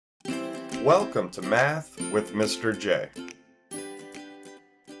Welcome to Math with Mr. J.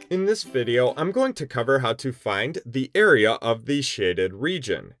 In this video, I'm going to cover how to find the area of the shaded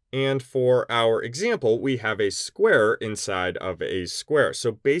region. And for our example, we have a square inside of a square.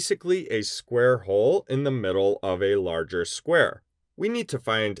 So basically a square hole in the middle of a larger square. We need to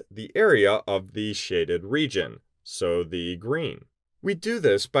find the area of the shaded region, so the green. We do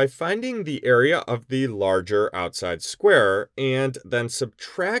this by finding the area of the larger outside square and then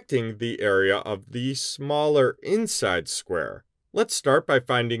subtracting the area of the smaller inside square. Let's start by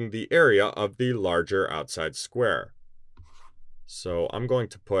finding the area of the larger outside square. So I'm going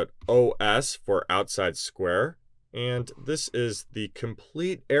to put OS for outside square, and this is the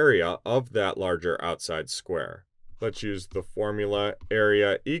complete area of that larger outside square. Let's use the formula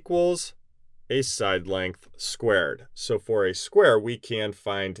area equals a side length squared. So for a square, we can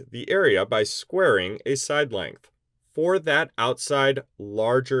find the area by squaring a side length. For that outside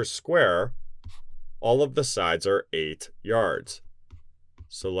larger square, all of the sides are 8 yards.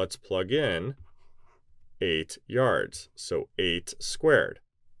 So let's plug in 8 yards. So 8 squared.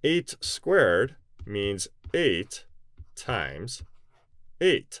 8 squared means 8 times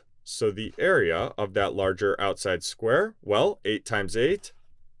 8. So the area of that larger outside square, well, 8 times 8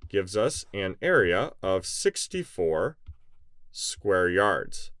 gives us an area of 64 square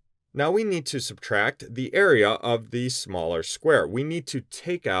yards. Now we need to subtract the area of the smaller square. We need to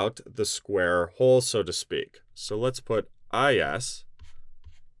take out the square hole, so to speak. So let's put IS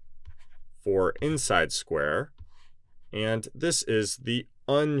for inside square, and this is the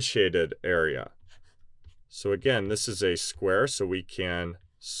unshaded area. So again, this is a square, so we can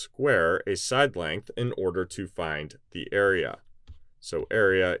square a side length in order to find the area. So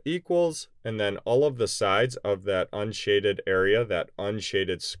area equals, and then all of the sides of that unshaded area, that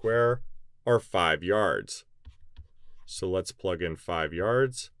unshaded square, are 5 yards. So let's plug in 5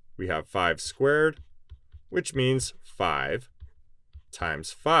 yards. We have 5 squared, which means 5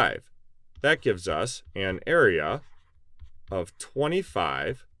 times 5. That gives us an area of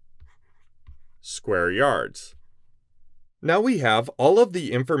 25 square yards. Now we have all of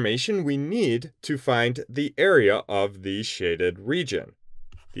the information we need to find the area of the shaded region.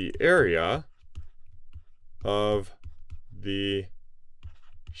 The area of the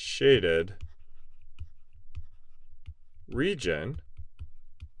shaded region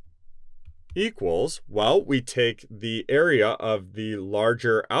equals, well, we take the area of the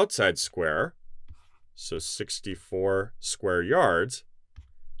larger outside square, so 64 square yards,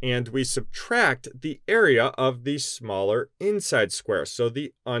 and we subtract the area of the smaller inside square, so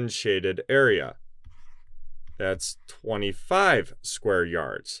the unshaded area. That's 25 square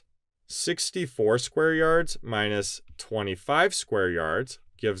yards. 64 square yards minus 25 square yards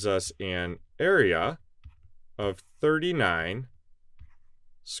gives us an area of 39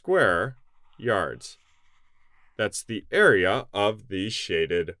 square yards. That's the area of the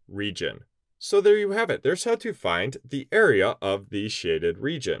shaded region. So there you have it. There's how to find the area of the shaded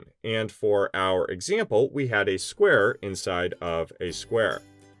region. And for our example, we had a square inside of a square.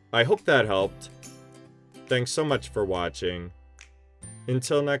 I hope that helped. Thanks so much for watching.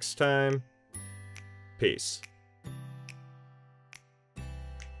 Until next time, peace.